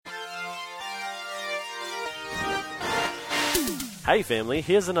Hey family,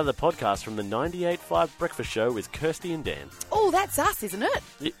 here's another podcast from the 98.5 Breakfast Show with Kirsty and Dan. Oh, that's us, isn't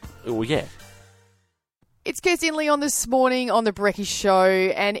it? Well, yeah. It's Kirsty and Leon this morning on the Brekkie Show,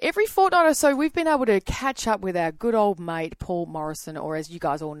 and every fortnight or so we've been able to catch up with our good old mate Paul Morrison, or as you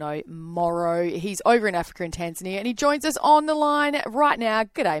guys all know, Morro. He's over in Africa and Tanzania, and he joins us on the line right now.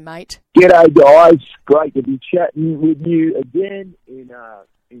 G'day, mate. G'day, guys. Great to be chatting with you again in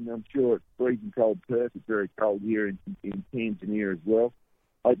I'm sure it's freezing cold Perth. It's very cold here in Tanzania as well.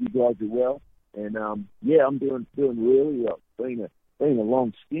 Hope you guys are well. And I'm doing really well. It's been a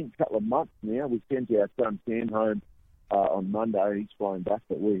long stint, couple of months now. We sent our son Sam home on Monday. He's flying back,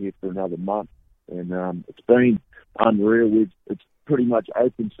 but we're here for another month. And it's been unreal. It's pretty much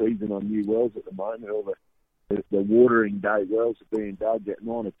open season on new wells at the moment. All the watering day wells are being dug. At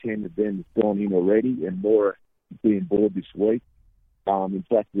 9 or 10 of them have gone in already, and more are being bored this week. In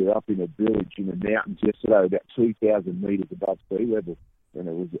fact, we were up in a village in the mountains yesterday, about 2,000 metres above sea level, and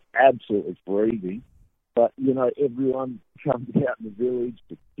it was absolutely freezing. But, you know, everyone comes out in the village,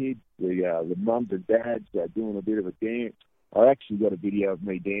 the kids, the mums and dads, they're doing a bit of a dance. I actually got a video of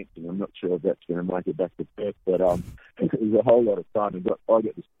me dancing. I'm not sure if that's going to make it back to Perth, but it was a whole lot of fun. And I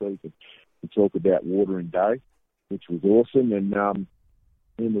got to speak and talk about Watering Day, which was awesome. And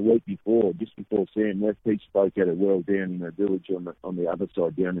in the week before, just before Sam left, he spoke at a well down in a village on the other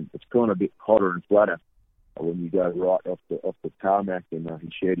side down, and it's kind of a bit hotter and flatter when you go right off the tarmac, and he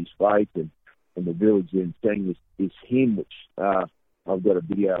shared his faith, and the village then sang this hymn, which I've got a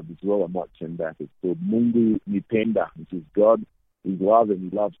video of as well. I might send back. It's called Mungu Nipenda, which is God is love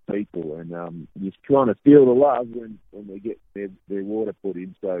and He loves people, and you just kind of feel the love when they get their water put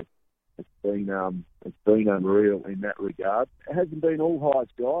in. So it's been unreal in that regard. It hasn't been all highs,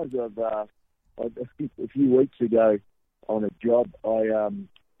 guys. A few weeks ago on a job,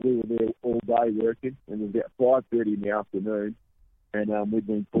 we were there all day working, and it was about 5:30 in the afternoon, and we'd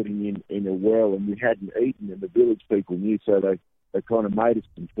been putting in a well, and we hadn't eaten, and the village people knew, so they kind of made us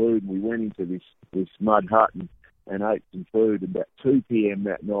some food, and we went into this mud hut and ate some food. And about 2 p.m.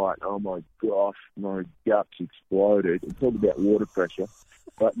 that night, oh my gosh, my guts exploded. And talk about water pressure.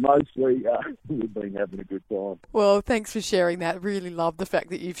 But mostly, we've been having a good time. Well, thanks for sharing that. Really love the fact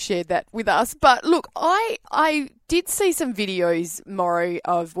that you've shared that with us. But look, I did see some videos, Morro,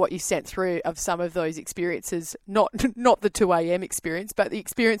 of what you sent through of some of those experiences, not the 2 a.m. experience, but the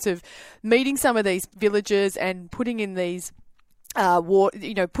experience of meeting some of these villagers and putting in these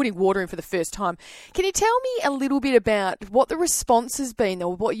putting water in for the first time. Can you tell me a little bit about what the response has been,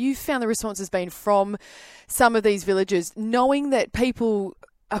 or what you found the response has been from some of these villagers, knowing that people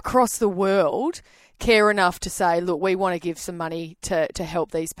across the world care enough to say, look, we want to give some money to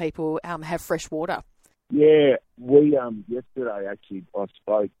help these people have fresh water? Yeah, we yesterday actually I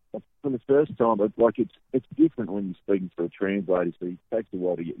spoke for the first time. It's different when you're speaking to a translator, so it takes a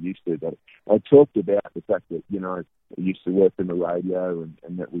while to get used to. But I talked about the fact that I used to work in the radio,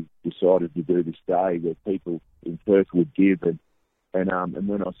 and that we decided to do this day where people in Perth would give, and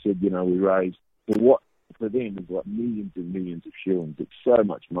when I said we raised for them is like millions and millions of shillings. It's so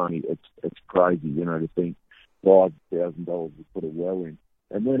much money. It's crazy, to think $5,000 to put a well in.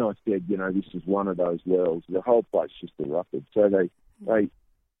 And when I said, this is one of those wells, the whole place just erupted. So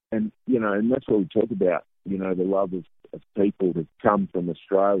and that's what we talk about, the love of people to come from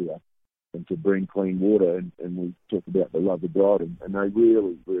Australia and to bring clean water. And we talk about the love of God, and they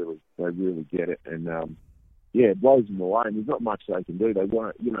really, really get it. And, it blows them away. And there's not much they can do. They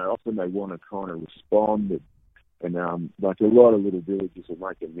want to, often they want to kind of respond. And like a lot of little villages will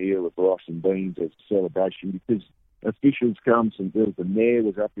make a meal of rice and beans as a celebration, because officials come. The mayor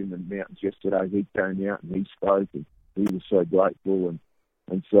was up in the mountains yesterday. He came out and he spoke, and he was so grateful.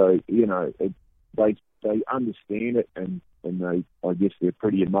 And so, they understand it, and I guess they're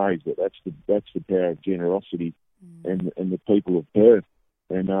pretty amazed that that's the power of generosity and the people of Perth.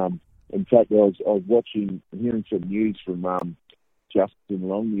 And in fact, I was hearing some news from Justin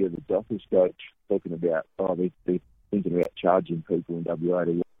Longyear, the Dockers coach, talking about they're thinking about charging people in WA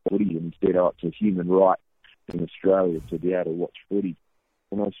to watch footy, and he said, it's a human right in Australia to be able to watch footy.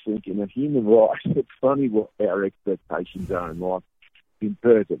 And I was thinking, a human right, it's funny what our expectations are in life. In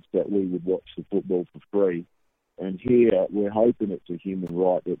Perth, it's that we would watch the football for free. And here, we're hoping it's a human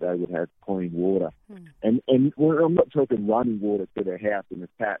right that they would have clean water. And I'm not talking running water to their house in the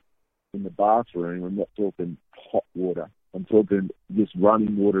tap in the bathroom. I'm not talking hot water. I'm talking just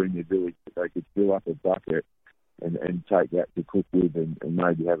running water in their village that they could fill up a bucket and take that to cook with, and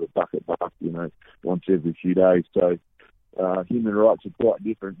maybe have a bucket bath, once every few days. So human rights are quite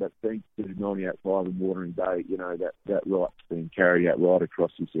different, but thanks to 98.5 and Watering Day, that right's been carried out right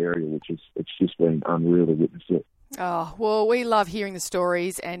across this area, it's just been unreal to witness it. Oh, well, we love hearing the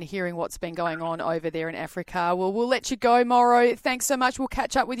stories and hearing what's been going on over there in Africa. Well, we'll let you go, Morro. Thanks so much. We'll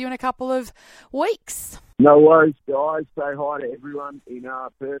catch up with you in a couple of weeks. No worries, guys. Say hi to everyone in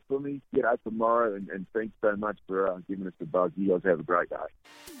Perth for me. Get out tomorrow, and thanks so much for giving us a buzz. You guys have a great day.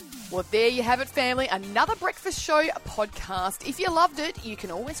 Well, there you have it, family. Another Breakfast Show podcast. If you loved it, you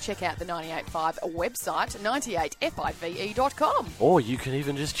can always check out the 98.5 website, 98five.com. Or you can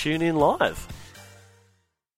even just tune in live.